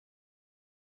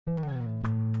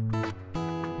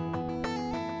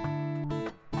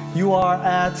You are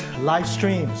at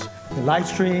Lifestreams.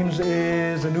 Lifestreams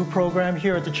is a new program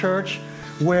here at the church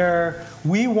where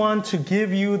we want to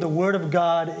give you the Word of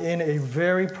God in a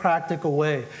very practical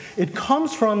way. It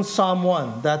comes from Psalm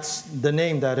 1, that's the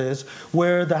name that is,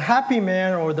 where the happy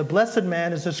man or the blessed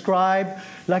man is described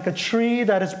like a tree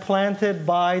that is planted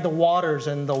by the waters,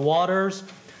 and the waters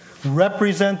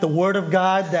represent the Word of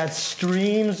God that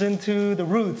streams into the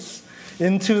roots,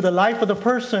 into the life of the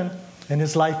person, and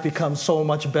his life becomes so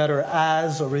much better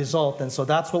as a result. And so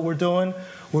that's what we're doing.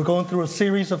 We're going through a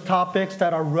series of topics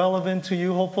that are relevant to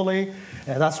you, hopefully.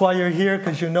 And that's why you're here,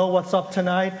 because you know what's up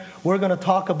tonight. We're going to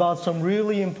talk about some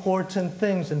really important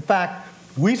things. In fact,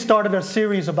 we started a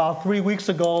series about 3 weeks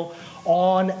ago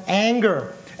on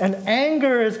anger. And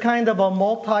anger is kind of a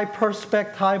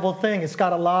multi-perspectival thing. It's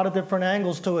got a lot of different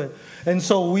angles to it. And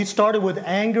so we started with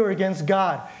anger against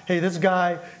God. Hey, this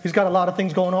guy, he's got a lot of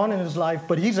things going on in his life,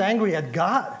 but he's angry at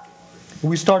God.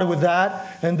 We started with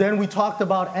that. And then we talked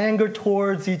about anger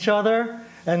towards each other.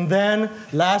 And then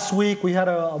last week we had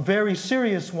a very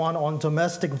serious one on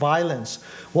domestic violence.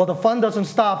 Well, the fun doesn't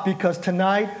stop, because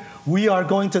tonight we are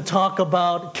going to talk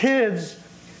about kids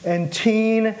and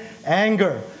teen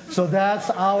anger. So that's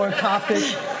our topic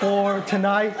for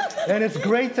tonight, and it's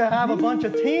great to have a bunch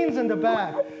of teens in the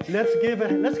back. Let's give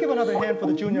another hand for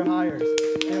the junior hires.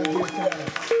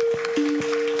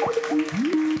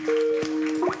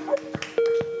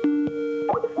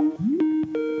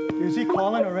 Is he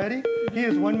calling already? He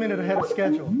is 1 minute ahead of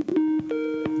schedule.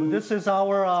 But this is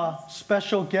our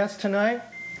special guest tonight,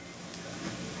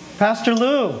 Pastor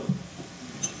Lou.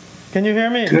 Can you hear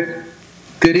me?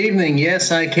 Good evening.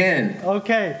 Yes, I can.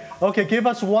 Okay. Give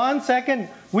us 1 second.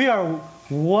 We are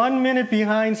 1 minute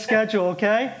behind schedule,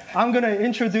 okay? I'm going to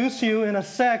introduce you in a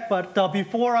sec, but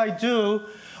before I do,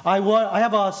 I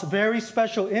have a very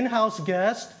special in-house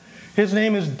guest. His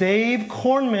name is Dave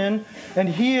Kornman, and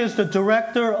he is the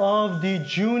director of the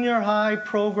junior high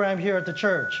program here at the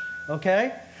church,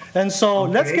 okay? And so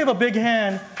let's give a big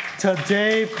hand to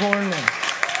Dave Kornman.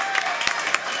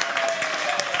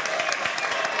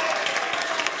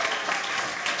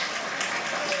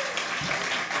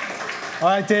 All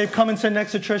right, Dave, come and sit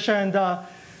next to Tricia. And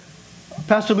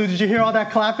Pastor Lou, did you hear all that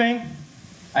clapping?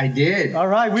 I did. All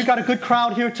right, we've got a good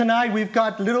crowd here tonight. We've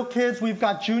got little kids. We've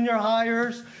got junior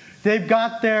hires. They've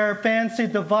got their fancy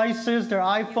devices, their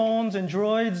iPhones and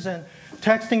Droids and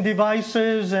texting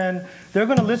devices. And they're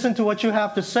going to listen to what you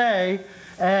have to say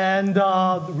and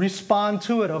respond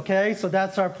to it, okay? So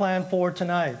that's our plan for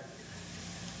tonight.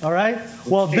 All right?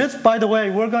 Well, this, by the way,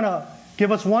 we're going to...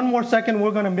 Give us 1 more second.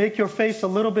 We're going to make your face a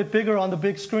little bit bigger on the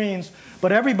big screens.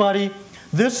 But everybody,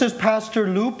 this is Pastor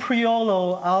Lou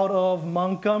Priolo out of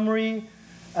Montgomery,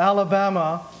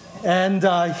 Alabama. And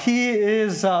he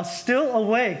is still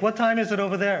awake. What time is it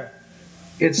over there?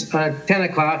 It's 10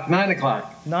 o'clock, 9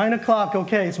 o'clock. 9 o'clock,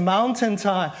 okay. It's mountain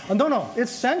time. No, it's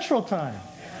central time.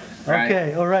 Right.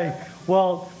 Okay, all right.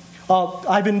 Well,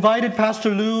 I've invited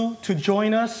Pastor Lou to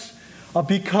join us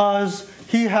because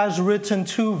he has written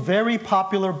 2 very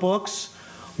popular books,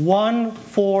 one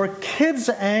for kids'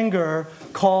 anger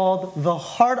called The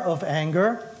Heart of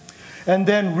Anger, and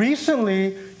then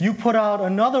recently you put out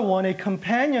another one, a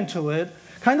companion to it,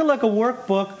 kind of like a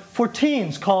workbook for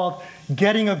teens called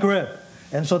Getting a Grip.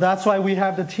 And so that's why we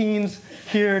have the teens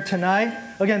here tonight.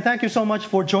 Again, thank you so much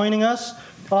for joining us.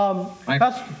 My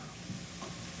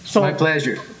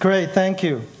pleasure. Great, thank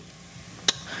you.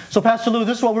 So Pastor Lou,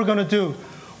 this is what we're going to do.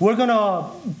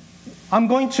 I'm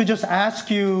going to just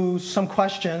ask you some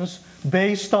questions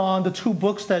based on the 2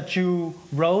 books that you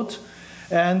wrote.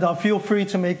 And feel free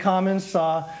to make comments,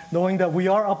 knowing that we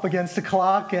are up against the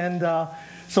clock. And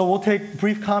so we'll take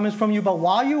brief comments from you. But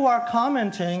while you are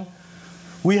commenting,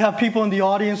 we have people in the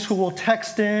audience who will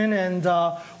text in. And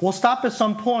we'll stop at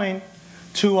some point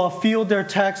to field their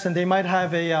text. And they might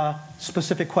have a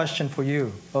specific question for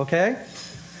you. Okay?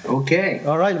 Okay.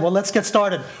 All right, well, let's get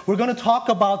started. We're going to talk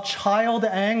about child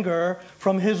anger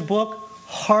from his book,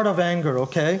 Heart of Anger,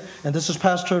 okay? And this is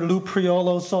Pastor Lou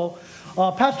Priolo. So,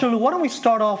 Pastor Lou, why don't we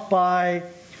start off by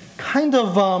kind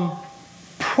of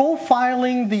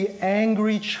profiling the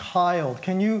angry child?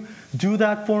 Can you do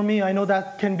that for me? I know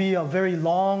that can be a very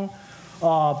long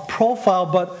profile,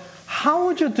 but how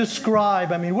would you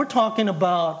describe, I mean, we're talking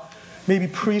about maybe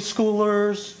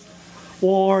preschoolers,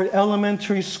 or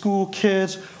elementary school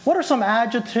kids. What are some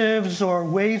adjectives or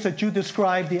ways that you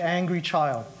describe the angry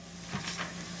child?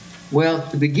 Well,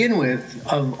 to begin with,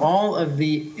 of all of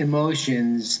the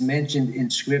emotions mentioned in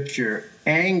Scripture,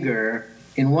 anger,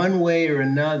 in one way or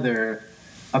another,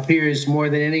 appears more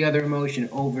than any other emotion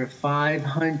over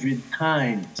 500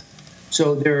 times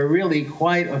So there are really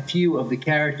quite a few of the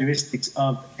characteristics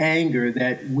of anger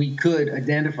that we could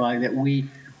identify, that we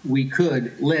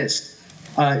could list.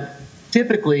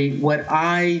 Typically, what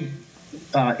I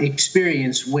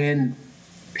experience when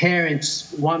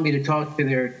parents want me to talk to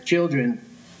their children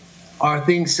are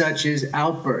things such as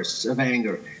outbursts of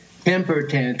anger, temper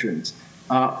tantrums,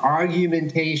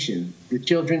 argumentation. The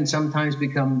children sometimes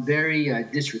become very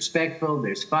disrespectful.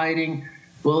 There's fighting,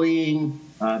 bullying,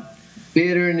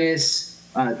 bitterness,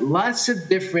 lots of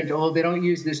different, although they don't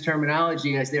use this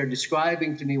terminology as they're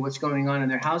describing to me what's going on in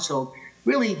their household,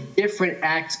 really different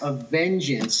acts of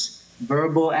vengeance,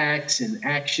 verbal acts and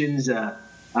actions,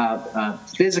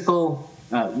 physical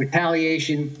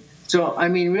retaliation. So, I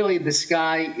mean, really, the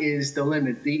sky is the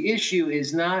limit. The issue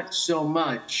is not so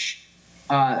much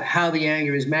how the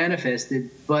anger is manifested,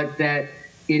 but that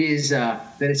it is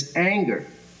that it's anger.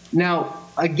 Now,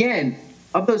 again,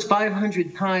 of those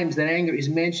 500 times that anger is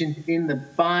mentioned in the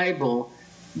Bible,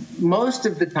 most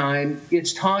of the time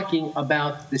it's talking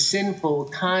about the sinful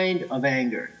kind of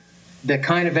anger, the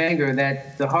kind of anger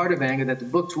that the heart of anger that the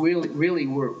books really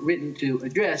were written to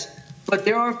address. But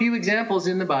there are a few examples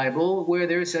in the Bible where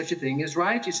there is such a thing as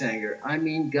righteous anger. I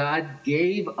mean, God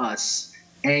gave us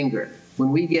anger.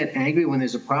 When we get angry, when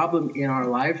there's a problem in our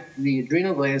life, the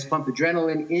adrenal glands pump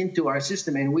adrenaline into our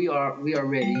system, and we are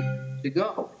ready to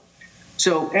go.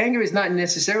 So anger is not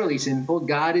necessarily sinful.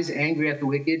 God is angry at the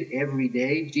wicked every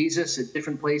day. Jesus at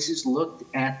different places looked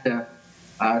at the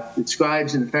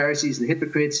scribes and the Pharisees, the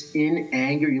hypocrites, in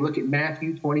anger. You look at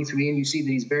Matthew 23 and you see that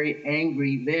he's very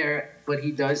angry there, but he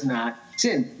does not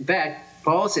sin. In fact,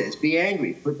 Paul says, be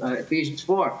angry, Ephesians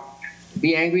 4.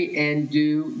 Be angry and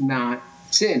do not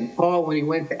sin. Paul, when he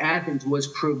went to Athens, was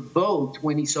provoked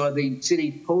when he saw the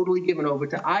city totally given over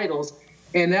to idols.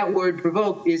 And that word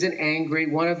provoked is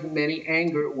one of the many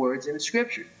anger words in the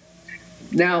scripture.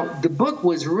 Now, the book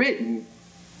was written,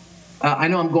 I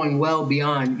know I'm going well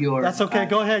beyond your... That's okay,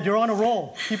 go ahead, you're on a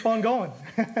roll. Keep on going.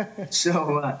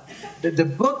 So the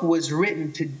book was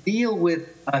written to deal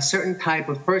with a certain type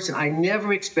of person. I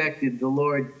never expected the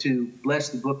Lord to bless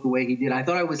the book the way he did. I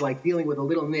thought I was like dealing with a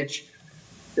little niche.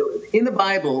 In the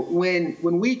Bible, when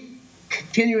we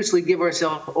continuously give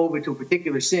ourselves over to a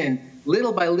particular sin,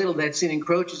 little by little that sin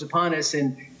encroaches upon us,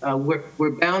 and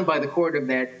we're bound by the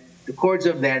cords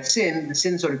of that sin. The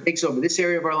sin sort of takes over this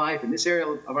area of our life, and this area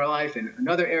of our life, and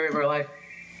another area of our life.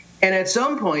 And at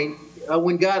some point,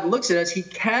 when God looks at us, he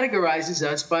categorizes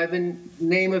us by the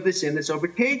name of the sin that's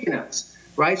overtaken us,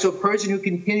 right? So a person who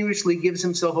continuously gives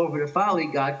himself over to folly,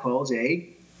 God calls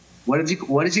what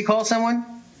does he call someone?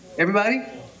 Everybody?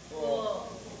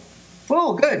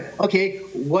 Oh, good. Okay,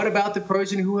 what about the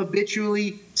person who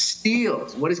habitually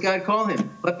steals? What does God call him?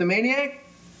 Kleptomaniac?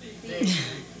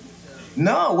 Thief.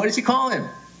 No, what does he call him?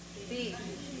 Thief.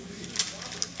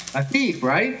 A thief,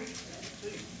 right?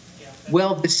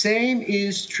 Well, the same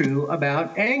is true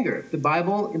about anger. The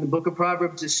Bible, in the book of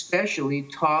Proverbs especially,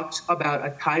 talks about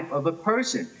a type of a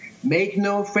person. Make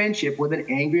no friendship with an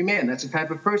angry man. That's a type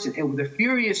of person. And with a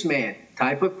furious man,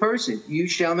 type of person, you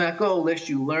shall not go lest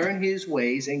you learn his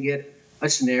ways and get a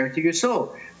snare to your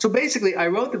soul. So basically, I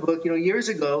wrote the book, years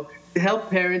ago to help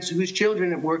parents whose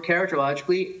children were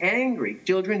characterologically angry,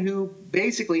 children who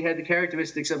basically had the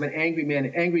characteristics of an angry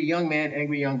man, angry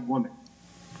young woman.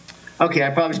 Okay,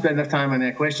 I probably spent enough time on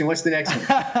that question. What's the next one?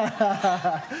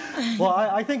 Well,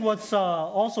 I think what's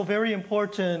also very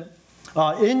important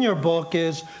in your book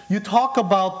is you talk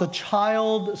about the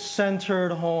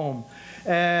child-centered home,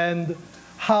 and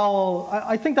how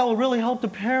I think that will really help the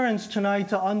parents tonight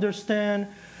to understand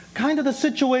kind of the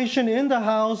situation in the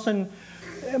house, and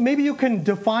maybe you can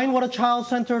define what a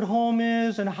child-centered home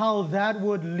is and how that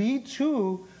would lead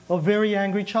to a very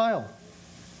angry child.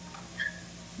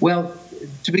 Well,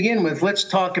 to begin with, let's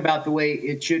talk about the way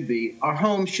it should be. Our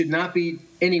home should not be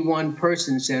any one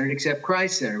person-centered except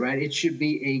Christ-centered, right? It should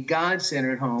be a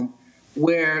God-centered home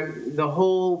where the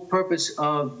whole purpose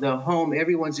of the home,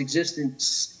 everyone's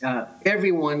existence,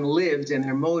 everyone lives, and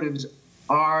their motives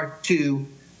are to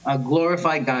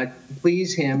glorify God,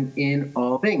 please him in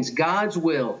all things. God's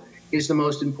will is the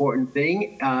most important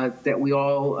thing that we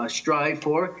all strive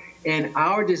for, and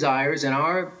our desires and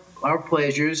our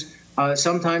pleasures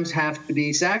sometimes have to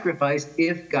be sacrificed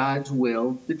if God's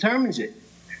will determines it.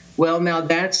 Well, now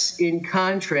that's in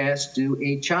contrast to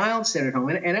a child-centered home.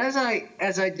 And as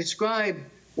I describe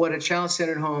what a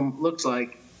child-centered home looks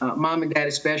like, mom and dad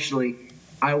especially,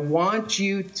 I want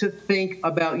you to think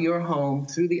about your home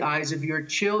through the eyes of your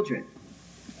children.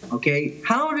 Okay?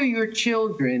 How do your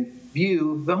children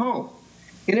view the home?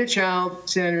 In a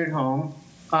child-centered home,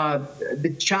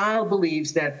 the child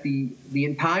believes that the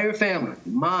entire family,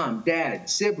 mom, dad,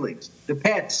 siblings, the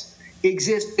pets,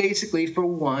 exist basically for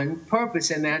one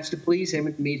purpose, and that's to please him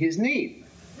and to meet his need,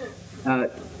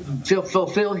 to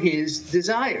fulfill his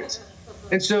desires.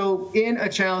 And so in a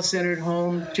child-centered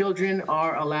home, children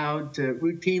are allowed to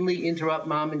routinely interrupt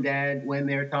mom and dad when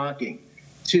they're talking,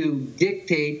 to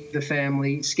dictate the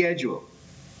family schedule.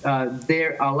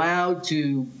 They're allowed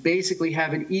to basically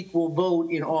have an equal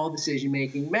vote in all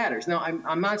decision-making matters. Now,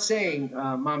 I'm not saying,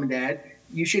 mom and dad,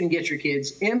 you shouldn't get your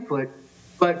kids' input,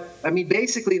 but, I mean,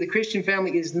 basically, the Christian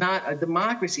family is not a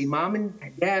democracy. Mom and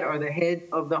dad are the head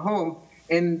of the home,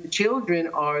 and the children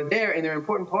are there, and they're an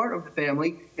important part of the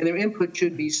family, and their input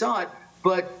should be sought.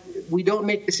 But we don't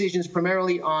make decisions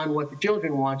primarily on what the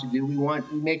children want to do.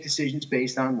 We make decisions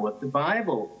based on what the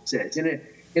Bible says.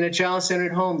 In a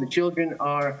child-centered home, the children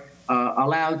are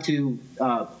allowed to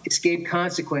escape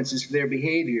consequences for their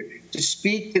behavior, to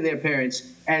speak to their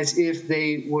parents as if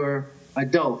they were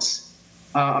adults.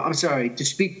 To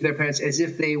speak to their parents as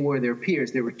if they were their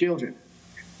peers, they were children.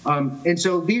 And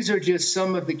so these are just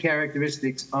some of the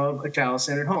characteristics of a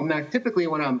child-centered home. Now, typically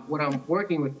when I'm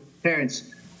working with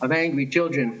parents of angry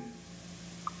children,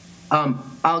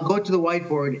 I'll go to the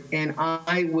whiteboard and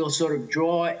I will sort of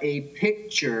draw a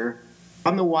picture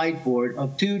on the whiteboard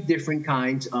of two different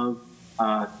kinds of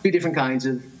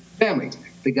families: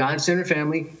 the God-centered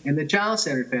family and the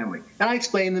child-centered family. And I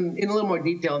explain them in a little more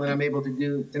detail than I'm able to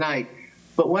do tonight.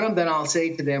 But when I'm done, I'll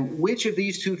say to them, which of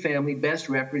these two families best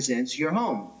represents your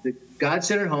home, the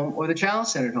God-centered home or the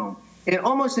child-centered home? And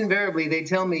almost invariably, they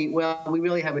tell me, well, we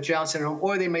really have a child-centered home.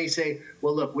 Or they may say,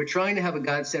 well, look, we're trying to have a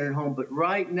God-centered home, but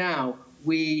right now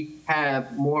we're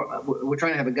trying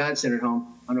to have a God-centered home.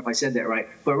 I don't know if I said that right.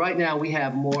 But right now we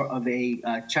have more of a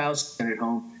child-centered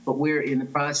home, but we're in the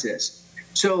process.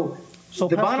 So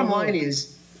the bottom line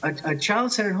is, a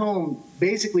child-centered home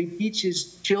basically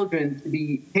teaches children to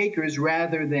be takers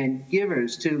rather than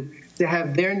givers, to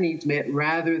have their needs met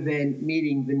rather than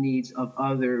meeting the needs of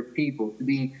other people, to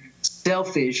be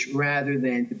selfish rather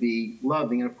than to be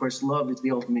loving. And of course, love is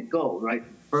the ultimate goal, right?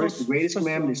 First, the greatest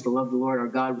commandment is to love the Lord our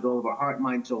God with all of our heart,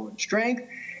 mind, soul, and strength.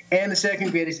 And the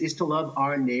second greatest is to love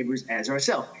our neighbors as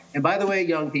ourselves. And by the way,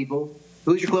 young people,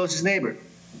 who's your closest neighbor?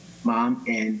 Mom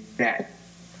and dad.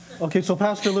 Okay, so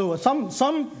Pastor Lewis,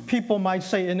 some people might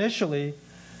say initially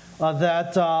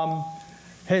that,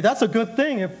 hey, that's a good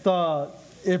thing if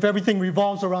everything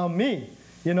revolves around me.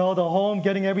 You know, the home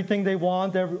getting everything they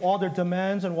want, all their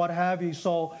demands and what have you.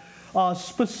 So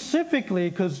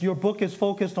specifically, because your book is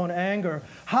focused on anger,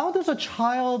 how does a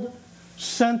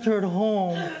child-centered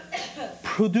home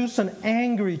produce an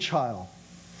angry child?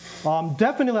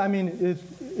 Definitely, I mean,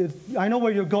 I know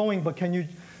where you're going, but can you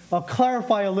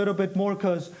clarify a little bit more?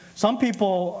 Because some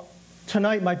people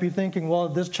tonight might be thinking, well,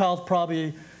 this child's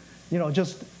probably,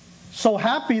 just so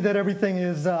happy that everything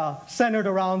is centered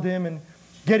around him and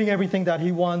getting everything that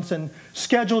he wants, and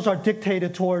schedules are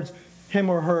dictated towards him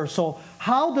or her. So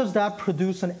how does that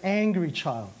produce an angry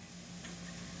child?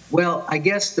 Well, I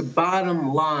guess the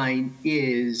bottom line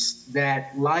is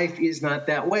that life is not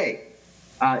that way.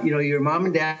 Your mom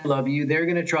and dad love you. They're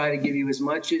going to try to give you as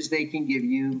much as they can give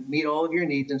you, meet all of your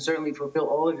needs, and certainly fulfill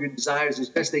all of your desires as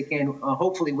best they can,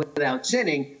 hopefully without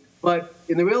sinning. But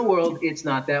in the real world, it's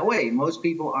not that way. Most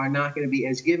people are not going to be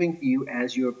as giving to you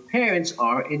as your parents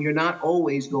are, and you're not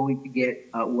always going to get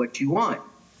what you want.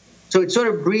 So it sort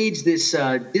of breeds this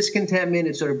discontentment.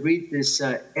 It sort of breeds this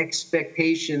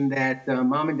expectation that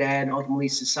mom and dad, and ultimately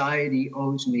society,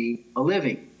 owes me a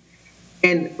living.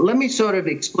 And let me sort of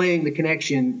explain the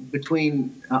connection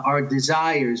between our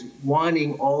desires,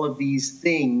 wanting all of these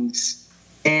things,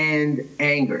 and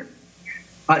anger.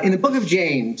 In the book of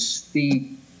James, the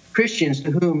Christians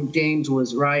to whom James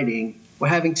was writing were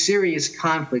having serious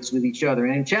conflicts with each other.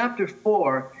 And in chapter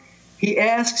 4, he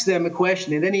asks them a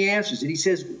question, and then he answers it. He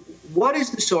says, what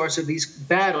is the source of these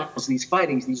battles, these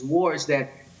fightings, these wars that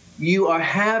you are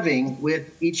having with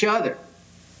each other?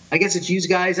 I guess it's you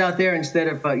guys out there instead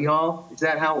of y'all. Is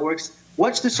that how it works?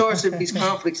 What's the source of these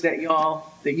conflicts that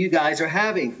you guys are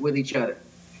having with each other?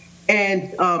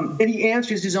 And then he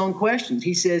answers his own questions.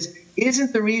 He says,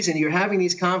 isn't the reason you're having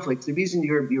these conflicts, the reason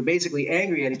you're basically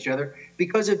angry at each other,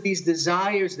 because of these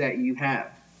desires that you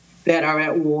have that are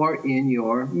at war in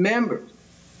your members?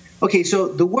 Okay, so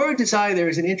the word desire there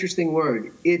is an interesting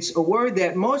word. It's a word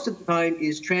that most of the time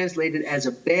is translated as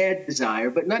a bad desire,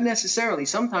 but not necessarily.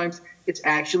 Sometimes it's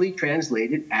actually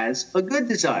translated as a good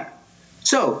desire.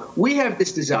 So we have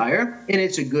this desire, and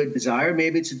it's a good desire.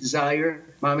 Maybe it's a desire,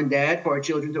 mom and dad, for our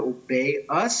children to obey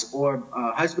us, or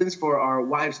husbands for our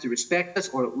wives to respect us,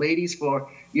 or ladies for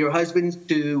your husbands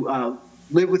to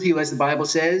live with you as the Bible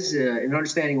says in an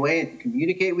understanding way and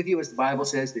communicate with you as the Bible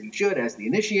says that he should as the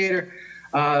initiator.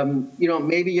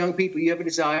 Maybe young people, you have a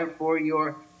desire for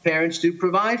your parents to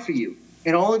provide for you.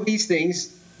 And all of these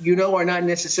things, are not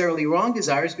necessarily wrong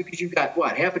desires because you've got,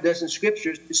 half a dozen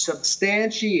scriptures to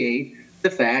substantiate the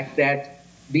fact that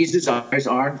these desires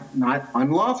are not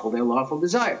unlawful. They're lawful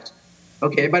desires.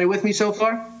 Okay, everybody with me so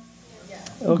far?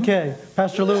 Okay,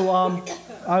 Pastor Lou,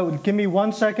 I would give me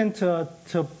 1 second to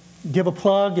give a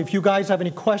plug. If you guys have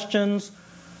any questions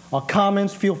or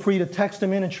comments, feel free to text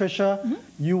them in, and Tricia,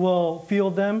 you will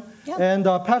field them. Yep. And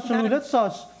Pastor Lou, let's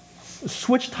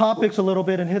switch topics a little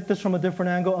bit and hit this from a different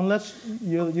angle, unless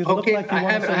you look like you want to say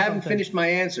something. I haven't finished my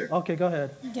answer. Okay, go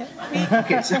ahead.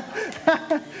 Okay, so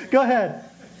go ahead.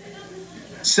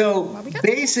 So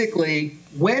basically,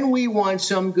 when we want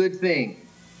some good thing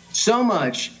so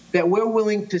much that we're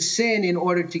willing to sin in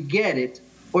order to get it,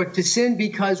 or to sin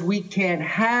because we can't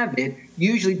have it,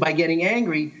 usually by getting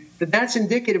angry, that's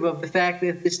indicative of the fact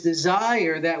that this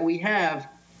desire that we have,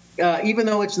 even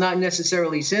though it's not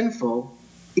necessarily sinful,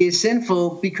 is sinful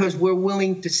because we're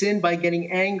willing to sin by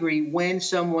getting angry when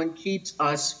someone keeps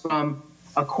us from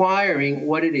acquiring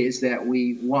what it is that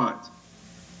we want.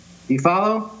 Do you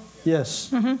follow?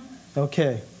 Yes.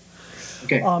 Okay.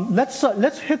 Okay.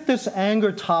 Let's hit this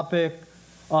anger topic,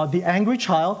 the angry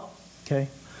child. Okay.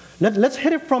 Let's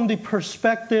hit it from the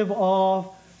perspective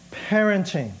of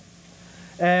parenting.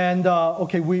 And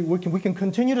we can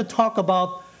continue to talk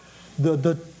about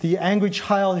the angry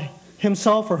child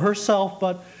himself or herself,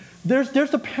 but there's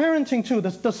the parenting too.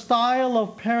 There's the style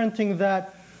of parenting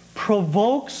that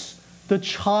provokes the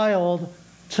child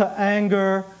to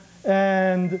anger,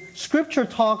 and Scripture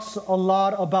talks a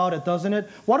lot about it, doesn't it?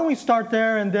 Why don't we start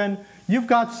there, and then you've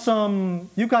got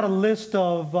a list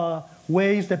of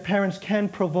ways that parents can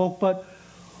provoke, but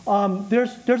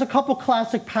there's a couple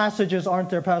classic passages, aren't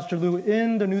there, Pastor Lou,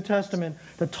 in the New Testament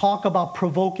that talk about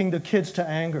provoking the kids to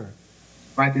anger.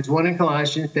 Right, there's one in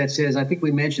Colossians that says, I think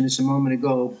we mentioned this a moment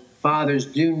ago, fathers,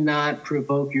 do not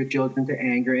provoke your children to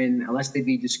anger unless they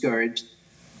be discouraged.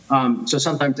 So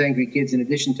sometimes angry kids, in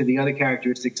addition to the other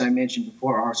characteristics I mentioned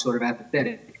before, are sort of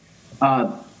apathetic.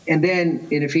 And then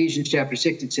in Ephesians chapter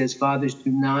 6, it says, fathers, do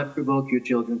not provoke your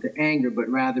children to anger, but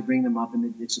rather bring them up in the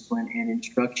discipline and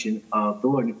instruction of the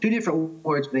Lord. Now, two different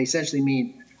words, but they essentially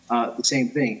mean the same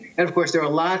thing. And of course, there are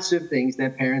lots of things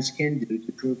that parents can do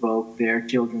to provoke their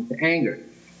children to anger.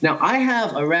 Now, I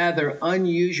have a rather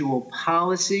unusual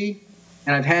policy,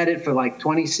 and I've had it for like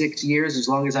 26 years, as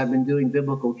long as I've been doing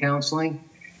biblical counseling.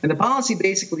 And the policy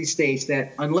basically states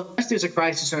that unless there's a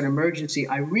crisis or an emergency,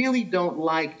 I really don't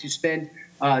like to spend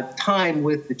time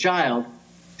with the child,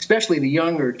 especially the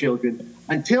younger children,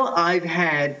 until I've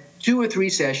had 2 or 3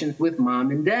 sessions with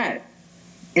mom and dad.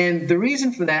 And the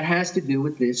reason for that has to do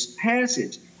with this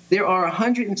passage. There are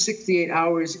 168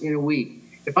 hours in a week.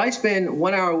 If I spend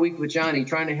 1 hour a week with Johnny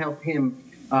trying to help him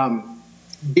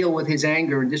deal with his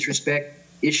anger and disrespect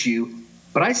issue,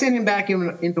 but I send him back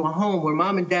into a home where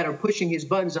mom and dad are pushing his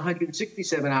buttons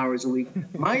 167 hours a week,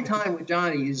 my time with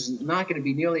Johnny is not going to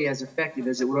be nearly as effective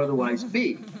as it would otherwise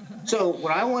be. So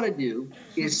what I want to do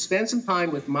is spend some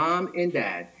time with mom and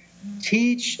dad,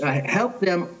 help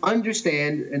them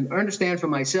understand for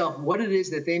myself what it is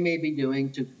that they may be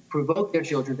doing to provoke their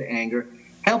children to anger,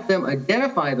 help them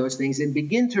identify those things and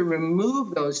begin to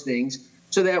remove those things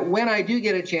so that when I do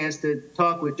get a chance to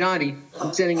talk with Johnny,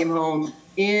 I'm sending him home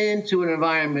into an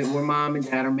environment where mom and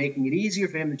dad are making it easier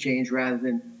for him to change rather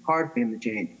than hard for him to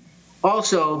change.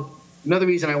 Also, another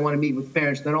reason I want to meet with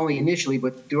parents, not only initially,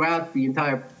 but throughout the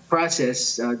entire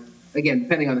process, again,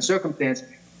 depending on the circumstance,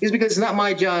 is because it's not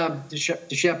my job to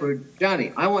shepherd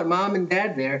Johnny. I want mom and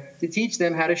dad there to teach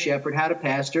them how to shepherd, how to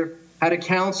pastor, how to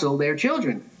counsel their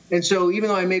children. And so even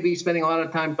though I may be spending a lot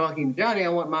of time talking to Johnny, I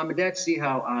want mom and dad to see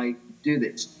how I do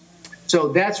this. So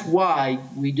that's why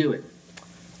we do it.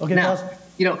 Okay, now,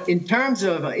 in terms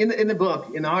of, in the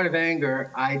book, In the Heart of Anger,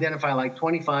 I identify like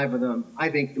 25 of them, I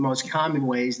think, the most common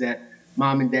ways that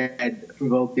mom and dad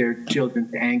provoke their children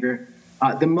to anger.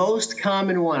 The most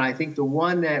common one, I think the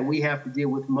one that we have to deal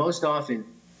with most often,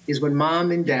 is when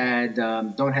mom and dad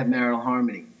don't have marital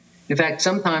harmony. In fact,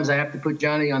 sometimes I have to put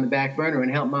Johnny on the back burner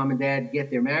and help mom and dad get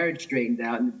their marriage straightened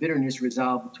out and the bitterness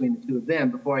resolved between the two of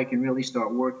them before I can really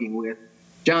start working with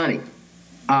Johnny.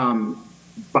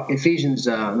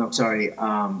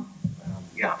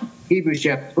 Hebrews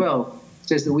chapter 12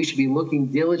 says that we should be looking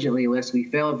diligently lest we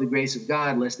fail of the grace of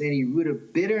God, lest any root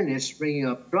of bitterness springing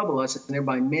up trouble us, and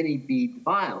thereby many be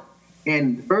defiled.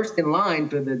 And first in line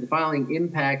for the defiling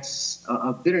impacts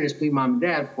of bitterness between mom and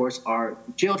dad, of course, are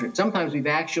the children. Sometimes we've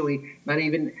actually not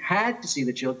even had to see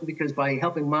the children, because by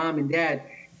helping mom and dad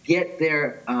get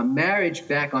their marriage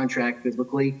back on track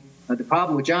biblically, the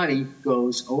problem with Johnny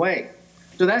goes away.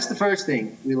 So that's the first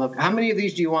thing we look. How many of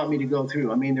these do you want me to go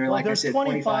through? I mean, there are, like I said,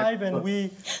 25.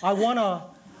 And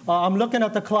I'm looking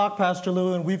at the clock, Pastor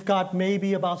Lou, and we've got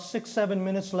maybe about 6-7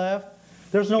 minutes left.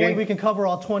 There's no way we can cover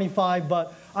all 25,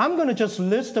 but I'm going to just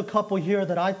list a couple here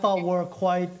that I thought were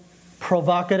quite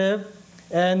provocative,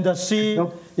 and see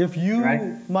if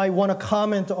you might want to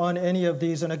comment on any of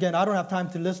these. And again, I don't have time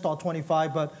to list all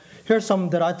 25, but here's some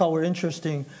that I thought were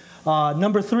interesting.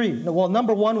 Number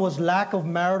 1 was lack of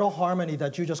marital harmony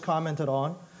that you just commented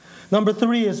on. Number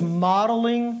 3 is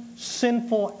modeling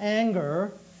sinful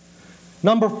anger.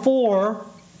 Number 4.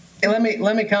 Hey,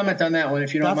 let me comment on that one,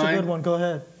 if you don't mind. That's a good one. Go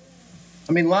ahead.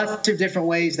 I mean, lots of different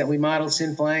ways that we model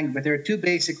sinful anger, but there are two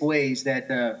basic ways that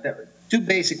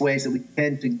we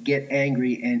tend to get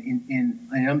angry and in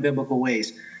unbiblical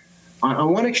ways.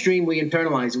 On one extreme, we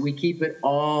internalize it. We keep it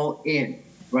all in,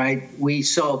 right? We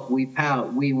sulk, we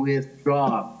pout, we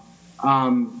withdraw,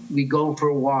 we go for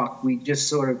a walk. We just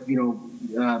sort of,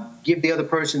 give the other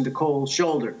person the cold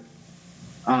shoulder.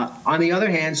 On the other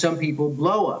hand, some people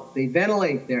blow up. They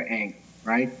ventilate their anger,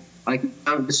 right? Like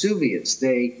Mount Vesuvius,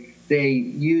 they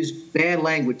use bad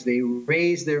language. They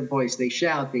raise their voice. They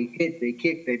shout. They hit. They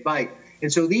kick. They bite.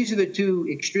 And so these are the two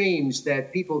extremes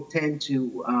that people tend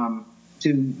to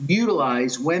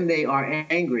utilize when they are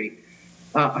angry.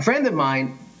 A friend of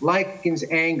mine likens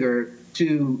anger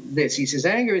to this. He says,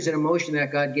 anger is an emotion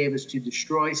that God gave us to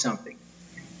destroy something.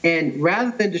 And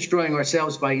rather than destroying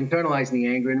ourselves by internalizing the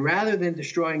anger, and rather than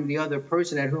destroying the other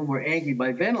person at whom we're angry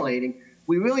by ventilating,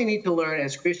 we really need to learn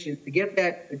as Christians to get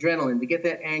that adrenaline, to get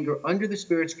that anger under the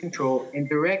Spirit's control and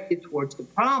direct it towards the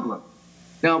problem.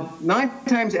 Now, 9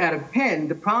 times out of 10,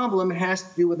 the problem has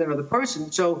to do with another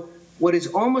person. So what is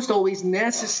almost always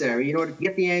necessary in order to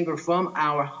get the anger from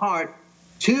our heart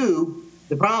to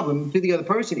the problem, to the other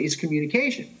person, is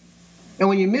communication. And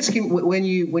when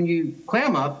you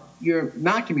clam up, you're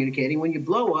not communicating. When you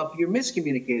blow up, you're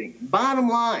miscommunicating. Bottom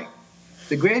line,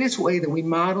 the greatest way that we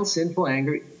model sinful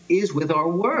anger is with our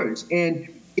words. And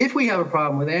if we have a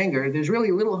problem with anger, there's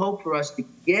really little hope for us to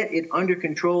get it under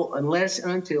control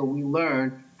until we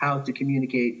learn how to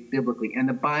communicate biblically. And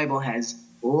the Bible has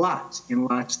lots and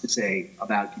lots to say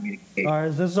about communication. All right,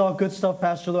 this is all good stuff,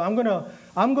 Pastor Lou. I'm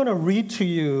gonna read to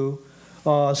you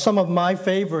some of my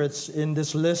favorites in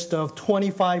this list of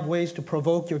 25 ways to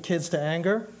provoke your kids to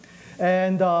anger.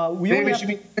 And favorites, you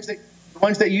mean the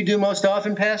ones that you do most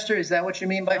often, Pastor? Is that what you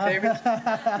mean by favorites?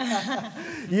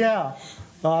 Yeah,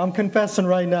 I'm confessing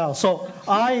right now. So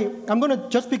I'm going to,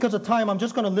 just because of time, I'm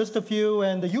just going to list a few,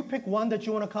 and you pick one that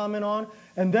you want to comment on,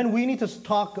 and then we need to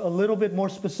talk a little bit more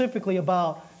specifically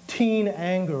about teen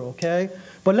anger, okay?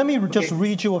 But let me just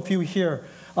read you a few here.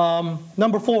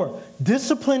 Number 4,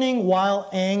 disciplining while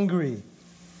angry.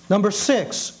 Number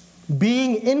 6,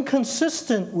 being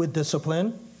inconsistent with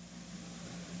discipline.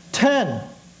 10,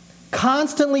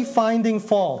 constantly finding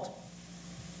fault.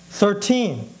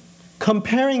 13,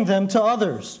 comparing them to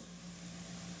others.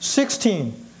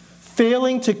 16,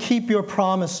 failing to keep your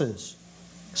promises.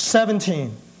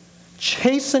 17,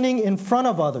 chastening in front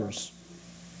of others.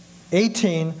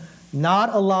 18, not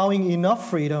allowing enough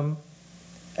freedom.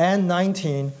 And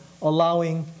 19,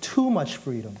 allowing too much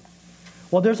freedom.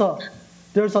 Well, there's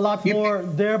a lot more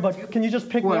there, but can you just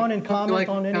pick one and comment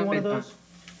on any one of those?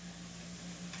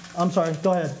 I'm sorry,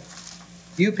 go ahead.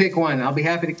 You pick one. I'll be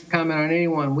happy to comment on any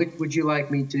one. Which would you like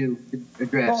me to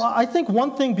address? Well, I think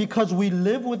one thing, because we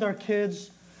live with our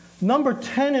kids, number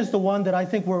 10 is the one that I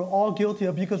think we're all guilty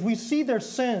of, because we see their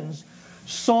sins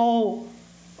so,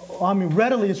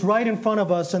 readily. It's right in front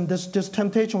of us, and this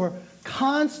temptation, we're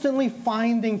constantly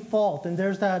finding fault, and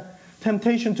there's that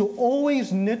temptation to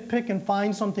always nitpick and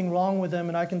find something wrong with them.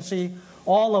 And I can see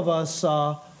all of us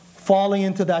falling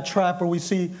into that trap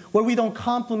where we don't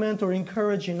compliment or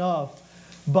encourage enough,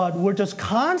 but we're just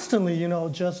constantly,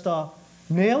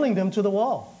 nailing them to the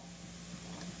wall.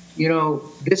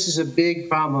 This is a big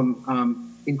problem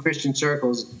in Christian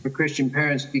circles for Christian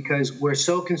parents, because we're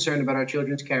so concerned about our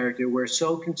children's character. We're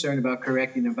so concerned about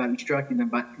correcting them, about instructing them,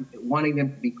 about wanting them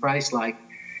to be Christ-like.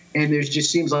 And there just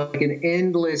seems like an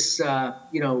endless,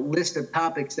 list of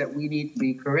topics that we need to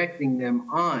be correcting them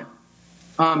on.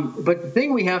 But the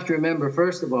thing we have to remember,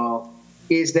 first of all,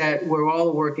 is that we're all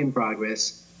a work in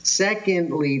progress.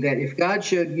 Secondly, that if God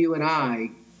showed you and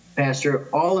I, Pastor,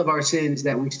 all of our sins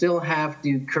that we still have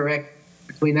to correct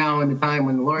between now and the time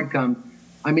when the Lord comes,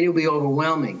 it will be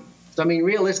overwhelming. So,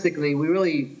 realistically, we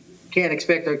really can't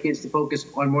expect our kids to focus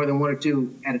on more than one or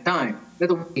two at a time. Not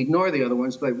that we ignore the other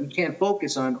ones, but we can't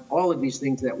focus on all of these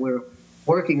things that we're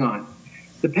working on.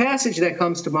 The passage that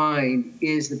comes to mind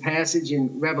is the passage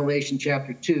in Revelation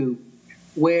chapter 2,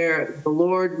 where the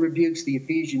Lord rebukes the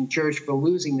Ephesian church for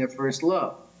losing their first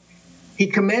love. He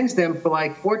commends them for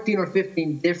like 14 or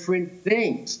 15 different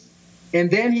things.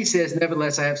 And then he says,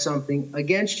 nevertheless, I have something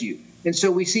against you. And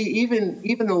so we see even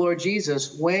the Lord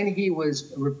Jesus, when he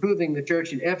was reproving the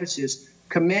church in Ephesus,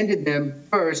 commended them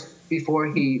first before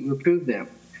he reproved them.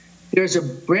 There's a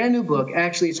brand new book.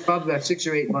 Actually, it's probably about 6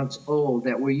 or 8 months old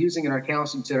that we're using in our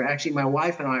counseling center. Actually, my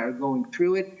wife and I are going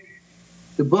through it.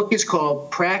 The book is called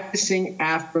Practicing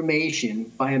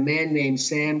Affirmation by a man named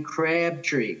Sam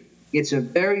Crabtree. It's a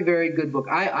very, very good book.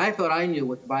 I thought I knew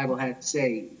what the Bible had to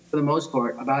say, for the most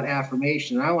part, about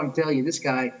affirmation. And I want to tell you, this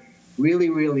guy really,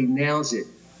 really nails it.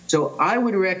 So I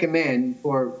would recommend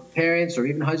for parents or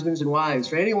even husbands and wives,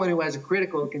 for anyone who has a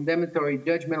critical, condemnatory,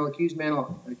 judgmental,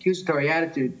 accusatory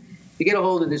attitude, to get a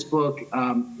hold of this book.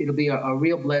 It'll be a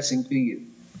real blessing to you.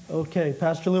 Okay,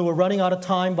 Pastor Lou, we're running out of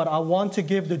time, but I want to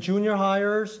give the junior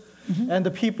hires and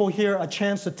the people here a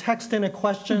chance to text in a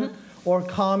question or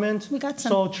comment. We got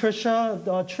some. So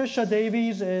Trisha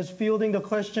Davies is fielding the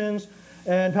questions,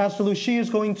 and Pastor Lou, she is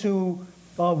going to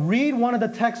read one of the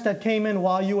texts that came in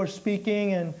while you were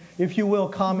speaking, and if you will,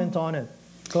 comment on it.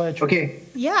 Go ahead, Trisha. Okay.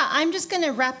 Yeah, I'm just going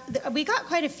to we got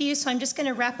quite a few, so I'm just going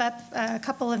to wrap up a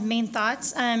couple of main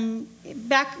thoughts.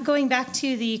 Going back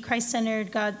to the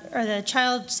Christ-centered God, or the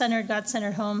child-centered,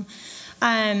 God-centered home,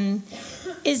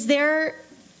 is there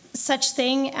such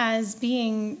thing as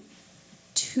being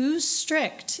too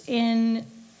strict in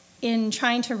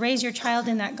trying to raise your child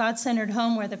in that God-centered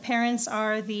home where the parents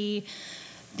are the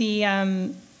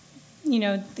kids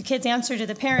answer to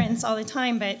the parents all the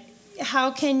time, but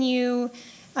how can you,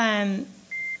 I'm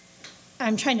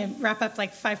trying to wrap up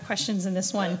like 5 questions in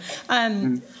this one.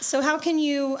 So how can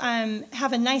you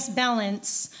have a nice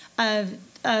balance of,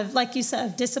 like you said,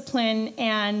 of discipline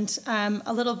and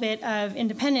a little bit of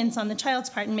independence on the child's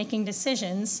part in making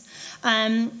decisions?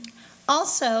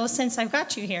 Also, since I've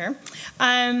got you here,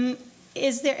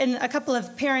 is there, and a couple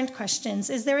of parent questions,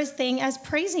 is there a thing as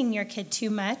praising your kid too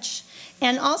much?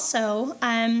 And also,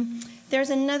 there's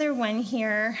another one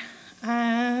here.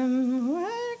 Where'd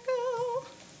it go?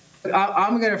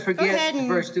 I'm going to forget the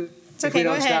first two if we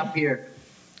don't stop here.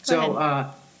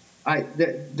 So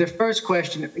the first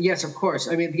question, yes, of course.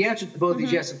 I mean, the answer to both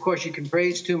is yes, of course. You can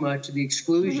praise too much to the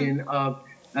exclusion of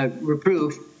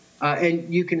reproof.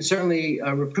 And you can certainly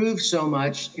reprove so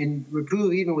much and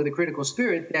reprove even with a critical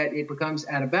spirit that it becomes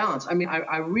out of balance. I mean,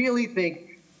 I really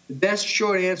think the best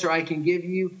short answer I can give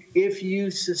you, if you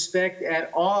suspect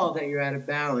at all that you're out of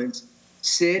balance,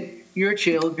 sit your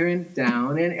children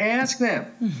down and ask them,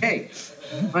 hey,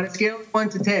 on a scale of 1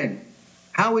 to 10,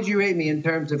 how would you rate me in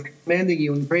terms of commending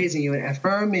you and praising you and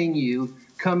affirming you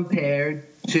compared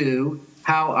to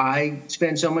how I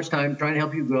spend so much time trying to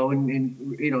help you grow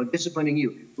and disciplining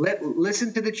you?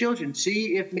 Listen to the children.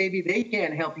 See if maybe they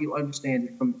can help you understand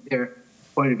it from their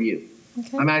point of view.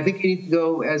 Okay. I mean, I think you need to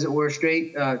go, as it were,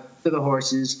 straight to the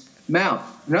horse's mouth.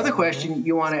 Another question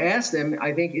you want to ask them,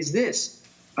 I think, is this.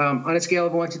 On a scale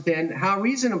of 1 to 10, how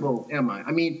reasonable am I?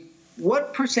 I mean,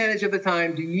 what percentage of the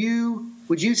time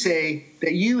would you say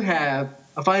that you have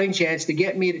a fighting chance to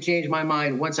get me to change my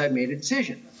mind once I've made a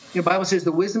decision? The Bible says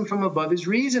the wisdom from above is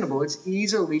reasonable. It's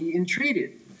easily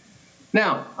entreated.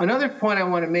 Now, another point I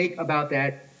want to make about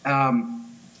that,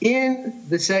 in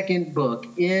the second book,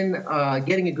 in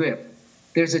Getting a Grip,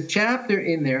 there's a chapter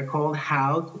in there called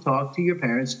How to Talk to Your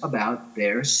Parents About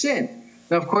Their Sin.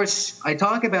 Now, of course, I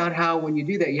talk about how when you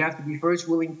do that, you have to be first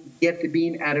willing to get the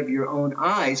beam out of your own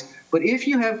eyes. But if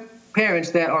you have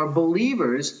parents that are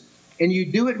believers and you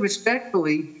do it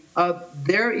respectfully,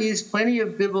 there is plenty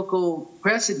of biblical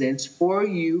precedence for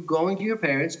you going to your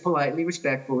parents politely,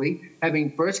 respectfully,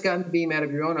 having first gotten the beam out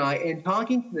of your own eye, and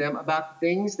talking to them about the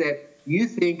things that you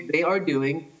think they are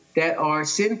doing that are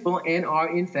sinful and are,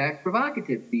 in fact,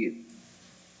 provocative to you.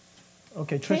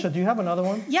 Okay, Trisha, do you have another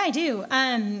one? Yeah, I do.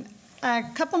 A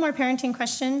couple more parenting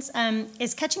questions.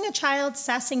 Is catching a child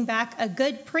sassing back a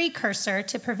good precursor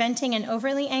to preventing an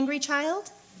overly angry child?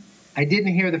 I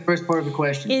didn't hear the first part of the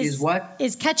question. Is what?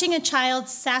 Is catching a child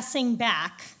sassing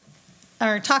back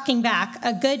or talking back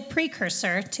a good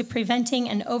precursor to preventing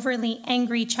an overly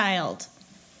angry child?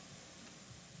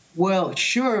 Well,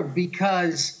 sure,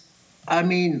 because, I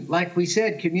mean, like we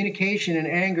said, communication and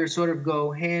anger sort of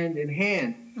go hand in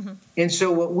hand. And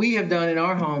so what we have done in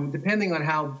our home, depending on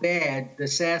how bad the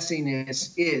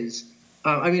sassiness is,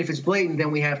 I mean, if it's blatant,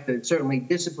 then we have to certainly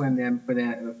discipline them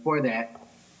for that.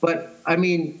 But I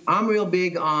mean, I'm real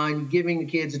big on giving the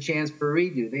kids a chance for a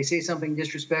redo. They say something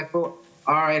disrespectful.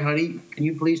 All right, honey, can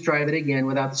you please try that again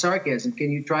without the sarcasm?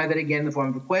 Can you try that again in the form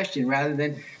of a question rather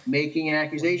than making an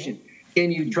accusation?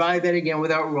 Can you try that again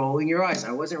without rolling your eyes?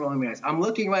 I wasn't rolling my eyes. I'm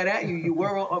looking right at you. You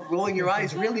were rolling your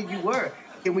eyes. Really, you were.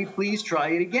 Can we please try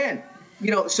it again?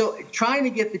 You know, so trying to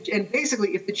get and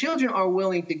basically, if the children are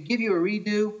willing to give you a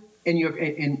redo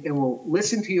and will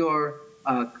listen to your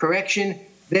correction,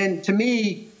 then to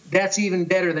me, that's even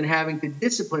better than having to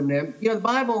discipline them. You know, the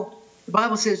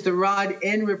Bible says the rod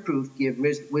and reproof give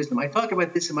wisdom. I talk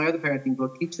about this in my other parenting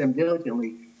book, Teach Them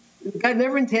Diligently. God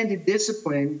never intended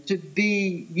discipline to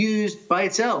be used by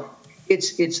itself.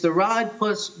 It's the rod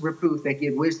plus reproof that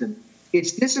give wisdom.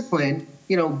 It's discipline,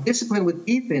 you know, discipline with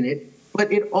teeth in it,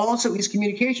 but it also is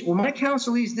communication. When my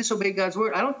counselees disobey God's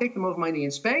word, I don't take them off my knee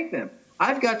and spank them.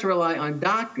 I've got to rely on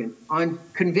doctrine, on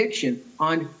conviction,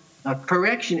 on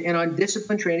correction, and on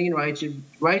discipline, training, and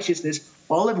righteousness,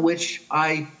 all of which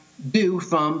I do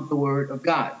from the Word of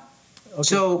God. Okay.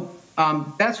 So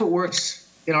that's what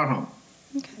works in our home.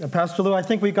 Okay. Pastor Lou, I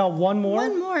think we got one more.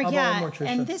 One more, yeah. One more,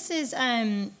 and this is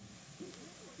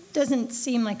doesn't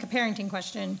seem like a parenting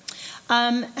question.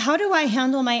 How do I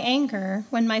handle my anger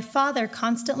when my father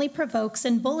constantly provokes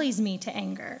and bullies me to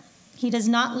anger? He does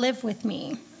not live with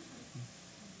me.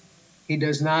 He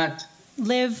does not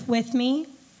live with me.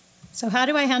 So how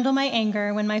do I handle my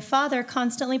anger when my father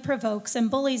constantly provokes and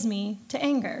bullies me to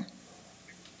anger?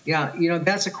 Yeah, you know,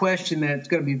 that's a question that's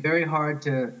going to be very hard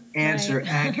to answer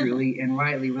accurately and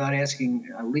rightly without asking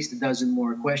at least a dozen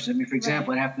more questions. I mean, for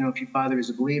example, I'd have to know if your father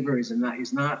is a believer, is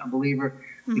not a believer.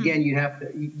 Mm-hmm. Again,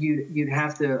 you'd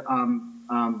have to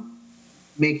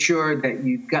make sure that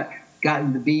you've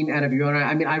gotten the beam out of your own eye.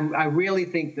 I mean, I really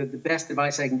think that the best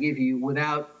advice I can give you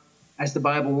without, as the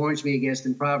Bible warns me against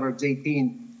in Proverbs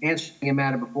 18, answering a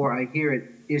matter before I hear it,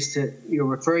 is to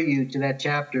refer you to that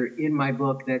chapter in my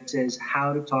book that says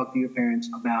how to talk to your parents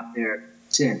about their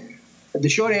sin. The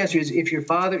short answer is, if your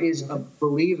father is a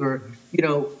believer, you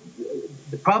know,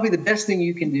 probably the best thing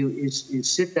you can do is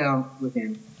sit down with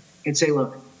him and say,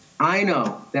 look, I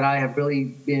know that I have really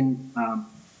been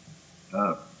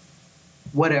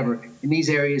whatever in these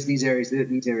areas,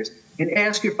 and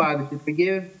ask your father to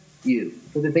forgive you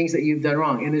for the things that you've done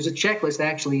wrong. And there's a checklist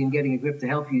actually in Getting a Grip to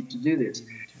help you to do this.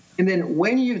 And then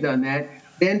when you've done that,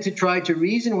 then to try to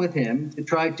reason with him, to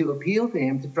try to appeal to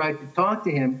him, to try to talk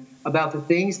to him about the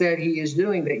things that he is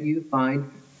doing that you find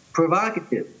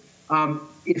provocative.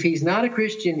 If he's not a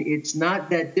Christian, it's not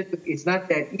that difficult, it's not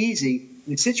that easy.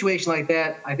 In a situation like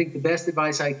that, I think the best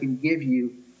advice I can give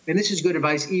you, and this is good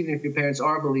advice even if your parents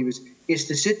are believers, is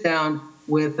to sit down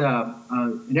with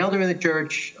an elder in the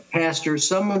church, a pastor,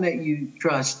 someone that you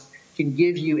trust can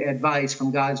give you advice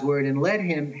from God's word, and let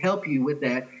him help you with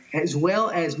that, as well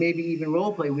as maybe even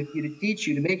role play with you to teach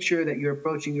you to make sure that you're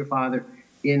approaching your father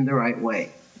in the right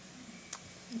way.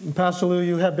 Pastor Lou,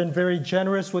 you have been very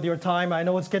generous with your time. I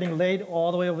know it's getting late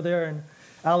all the way over there in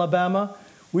Alabama.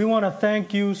 We want to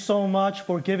thank you so much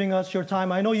for giving us your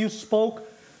time. I know you spoke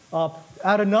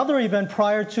at another event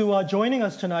prior to joining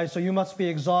us tonight, so you must be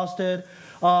exhausted.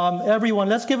 Everyone,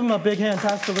 let's give him a big hand,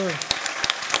 Pastor Lou.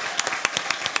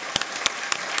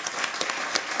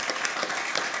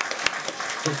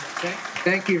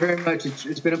 Thank you very much.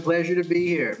 It's been a pleasure to be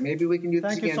here. Maybe we can do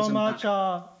this again sometime. Thank you so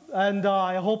much. And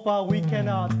I hope we can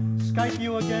Skype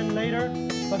you again later.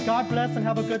 But God bless and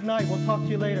have a good night. We'll talk to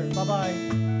you later. Bye-bye.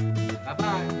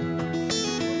 Bye-bye.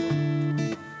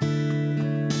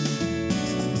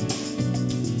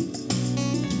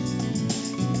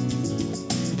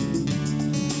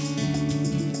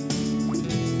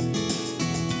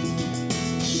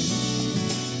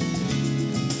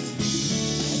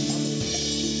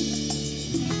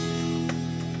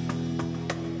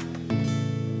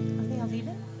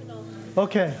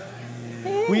 Okay,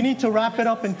 we need to wrap it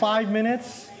up in 5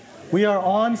 minutes. We are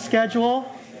on schedule.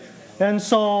 And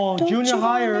so junior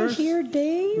hires,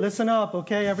 listen up,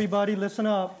 okay, everybody, listen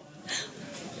up.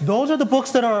 Those are the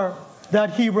books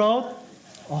that he wrote.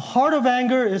 A Heart of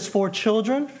Anger is for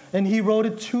children, and he wrote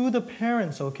it to the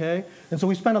parents, okay? And so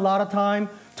we spent a lot of time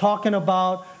talking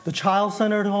about the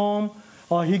child-centered home.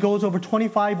 He goes over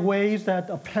 25 ways that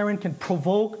a parent can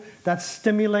provoke, that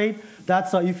stimulate.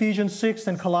 That's Ephesians 6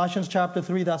 and Colossians chapter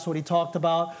 3. That's what he talked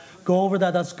about. Go over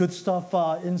that. That's good stuff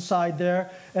inside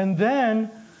there. And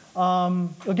then,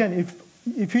 again,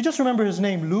 if you just remember his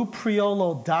name,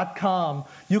 loupriolo.com,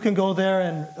 you can go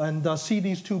there and see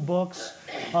these two books.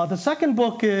 The second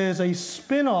book is a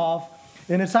spin-off,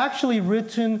 and it's actually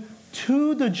written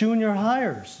to the junior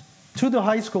hires. to the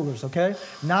high schoolers, okay?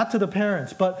 Not to the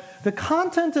parents. But the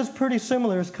content is pretty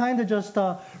similar. It's kind of just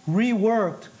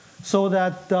reworked so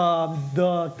that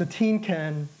the teen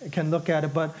can look at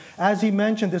it. But as he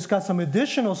mentioned, it's got some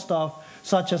additional stuff,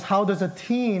 such as how does a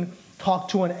teen talk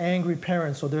to an angry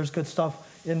parent. So there's good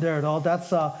stuff in there at all.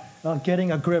 That's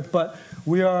getting a grip. But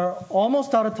we are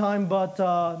almost out of time. But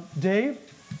Dave,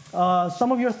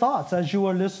 some of your thoughts as you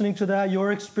were listening to that,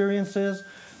 your experiences.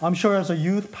 I'm sure as a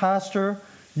youth pastor,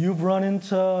 you've run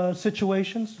into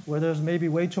situations where there's maybe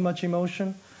way too much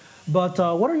emotion. But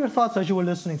what are your thoughts as you were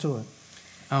listening to it?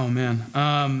 Oh, man.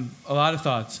 A lot of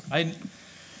thoughts.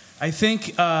 I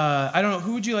think, I don't know,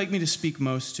 who would you like me to speak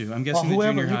most to? I'm guessing the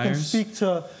junior hires. You can speak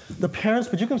to the parents,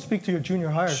 but you can speak to your junior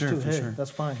hires too. Hey, sure.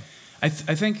 That's fine. I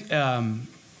think,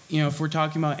 if we're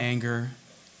talking about anger,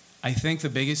 I think the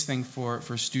biggest thing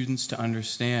for students to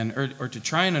understand, or to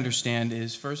try and understand,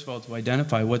 is, first of all, to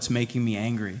identify what's making me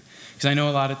angry. Because I know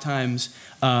a lot of times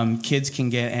kids can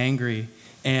get angry,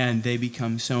 and they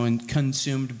become so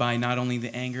consumed by not only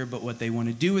the anger, but what they want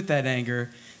to do with that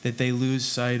anger, that they lose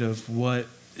sight of what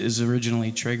is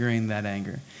originally triggering that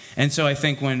anger. And so I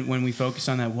think when we focus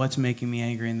on that, what's making me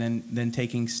angry, and then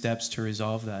taking steps to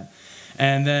resolve that.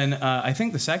 And then I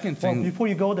think the second thing... Well, before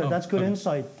you go there, that's good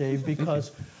insight, Dave,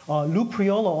 because Luke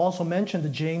Priolo also mentioned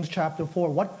in James chapter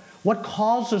 4, what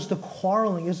causes the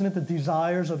quarreling? Isn't it the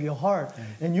desires of your heart?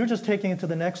 And you're just taking it to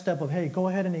the next step of, hey, go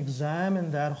ahead and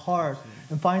examine that heart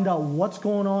and find out what's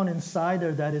going on inside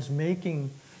there that is making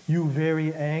you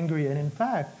very angry. And in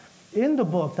fact, in the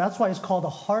book, that's why it's called The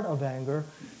Heart of Anger,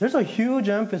 there's a huge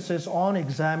emphasis on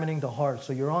examining the heart.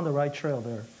 So you're on the right trail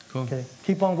there. Cool. Okay,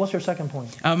 keep on. What's your second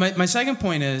point? My second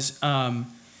point is,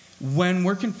 when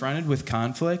we're confronted with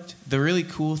conflict, the really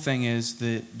cool thing is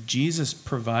that Jesus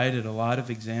provided a lot of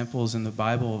examples in the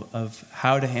Bible of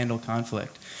how to handle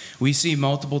conflict. We see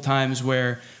multiple times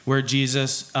where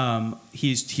Jesus,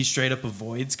 he straight up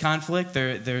avoids conflict.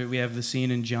 There we have the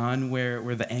scene in John where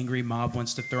the angry mob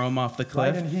wants to throw him off the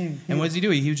cliff. Right, and what does he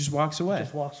do? He just walks away.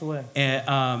 Just walks away.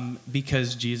 And,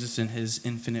 because Jesus, in his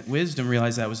infinite wisdom,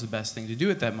 realized that was the best thing to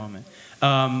do at that moment.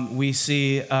 We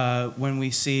see when we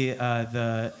see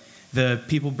the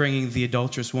people bringing the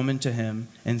adulterous woman to him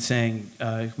and saying,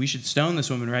 we should stone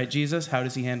this woman, right, Jesus? How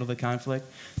does he handle the conflict?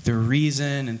 Through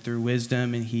reason and through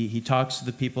wisdom, and he talks to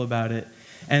the people about it.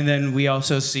 And then we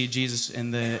also see Jesus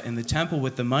in the temple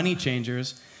with the money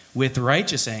changers with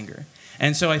righteous anger.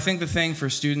 And so I think the thing for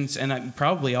students, and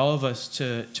probably all of us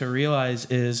to realize,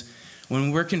 is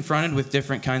when we're confronted with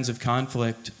different kinds of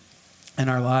conflict in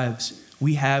our lives,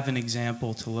 we have an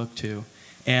example to look to.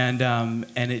 And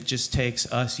it just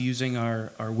takes us using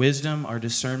our wisdom, our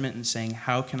discernment, and saying,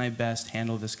 how can I best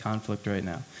handle this conflict right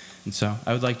now? And so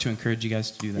I would like to encourage you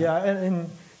guys to do that. Yeah, and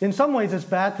in some ways it's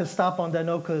bad to stop on that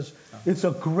note, because it's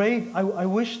a great, I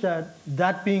wish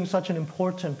that being such an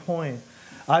important point,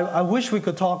 I wish we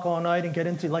could talk all night and get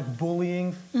into like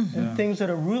bullying and things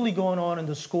that are really going on in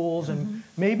the schools. And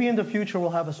maybe in the future we'll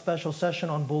have a special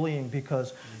session on bullying,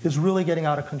 because it's really getting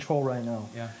out of control right now.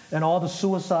 Yeah. And all the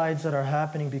suicides that are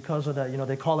happening because of that,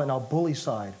 they call it now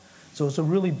bullycide. So it's a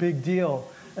really big deal.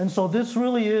 And so this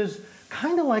really is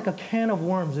kind of like a can of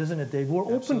worms, isn't it, Dave?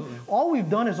 All we've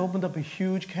done is opened up a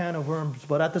huge can of worms.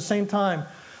 But at the same time,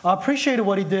 I appreciated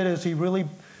what he did is he really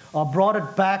brought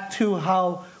it back to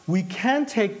how we can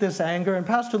take this anger, and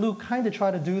Pastor Luke kind of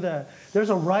tried to do that. There's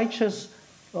a righteous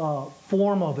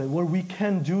form of it where we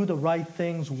can do the right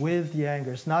things with the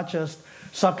anger. It's not just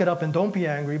suck it up and don't be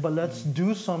angry, but let's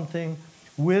do something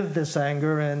with this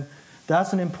anger, and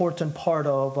that's an important part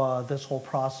of this whole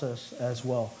process as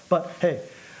well. But hey,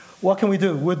 what can we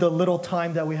do with the little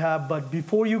time that we have? But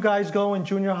before you guys go, and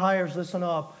junior hires, listen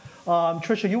up.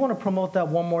 Tricia, you want to promote that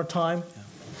one more time?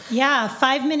 Yeah,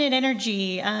 5-minute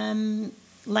energy.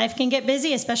 Life can get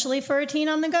busy, especially for a teen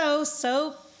on the go.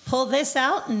 So pull this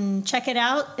out and check it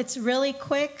out. It's really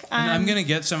quick. And I'm going to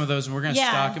get some of those, and we're going to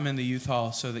stock them in the youth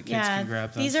hall so that kids can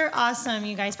grab them. These are awesome,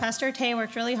 you guys. Pastor Tay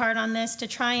worked really hard on this to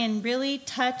try and really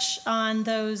touch on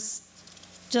those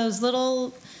little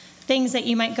things that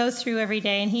you might go through every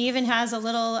day. And he even has a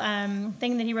little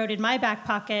thing that he wrote in my back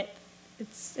pocket.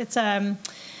 It's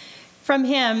from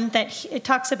him that it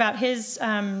talks about his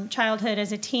childhood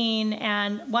as a teen,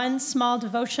 and one small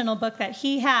devotional book that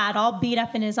he had all beat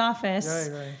up in his office.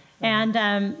 Right. And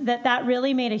that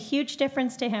really made a huge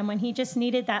difference to him when he just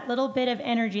needed that little bit of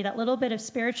energy, that little bit of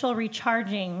spiritual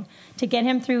recharging to get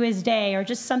him through his day, or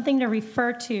just something to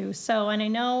refer to. So, and I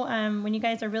know when you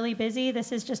guys are really busy,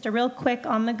 this is just a real quick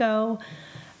on-the-go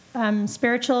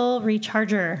spiritual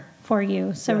recharger. for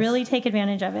you. So Yes. really take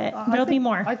advantage of it. There'll be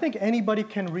more. I think anybody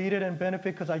can read it and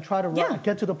benefit because I try to Yeah.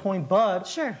 get to the point, but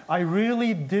Sure. I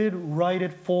really did write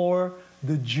it for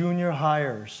the junior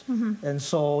hires. And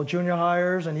so junior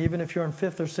hires, and even if you're in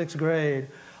 5th or 6th grade,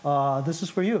 this is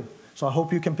for you. So I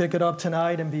hope you can pick it up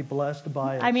tonight and be blessed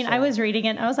by it. I mean, So- I was reading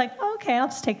it and I was like, oh, okay, I'll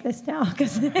just take this down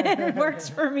because it works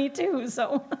for me too.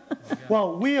 So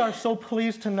Well, we are so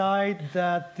pleased tonight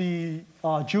that the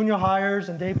junior hires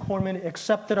and Dave Corman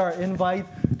accepted our invite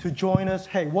to join us.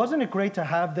 Hey, wasn't it great to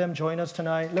have them join us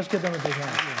tonight? Let's give them a big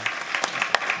hand.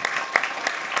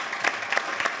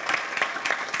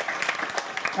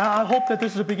 I hope that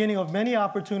this is the beginning of many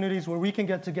opportunities where we can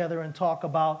get together and talk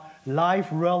about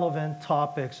life-relevant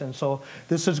topics. And so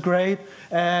this is great.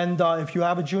 And if you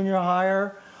have a junior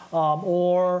hire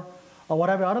or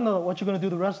whatever, I don't know what you're going to do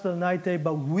the rest of the night, Dave,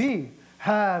 but we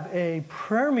have a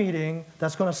prayer meeting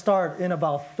that's going to start in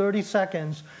about 30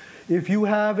 seconds. If you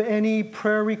have any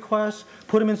prayer requests,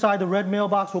 put them inside the red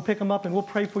mailbox. We'll pick them up and we'll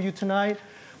pray for you tonight.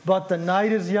 But the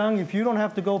night is young. If you don't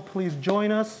have to go, please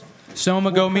join us.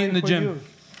 Soma, go meet in the Pray for gym. you.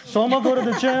 Soma, go to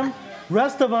the gym.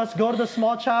 Rest of us, go to the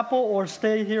small chapel or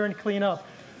stay here and clean up.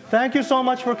 Thank you so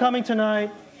much for coming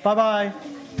tonight. Bye-bye.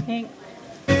 thanks.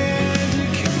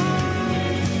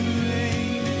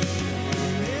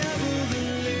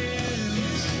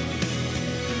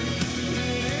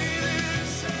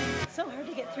 It's so hard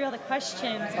to get through all the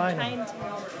questions. I know.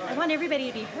 I want everybody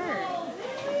to be heard,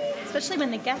 especially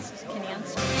when the guests can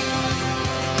answer.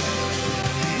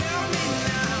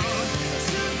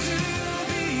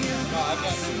 I've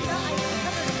got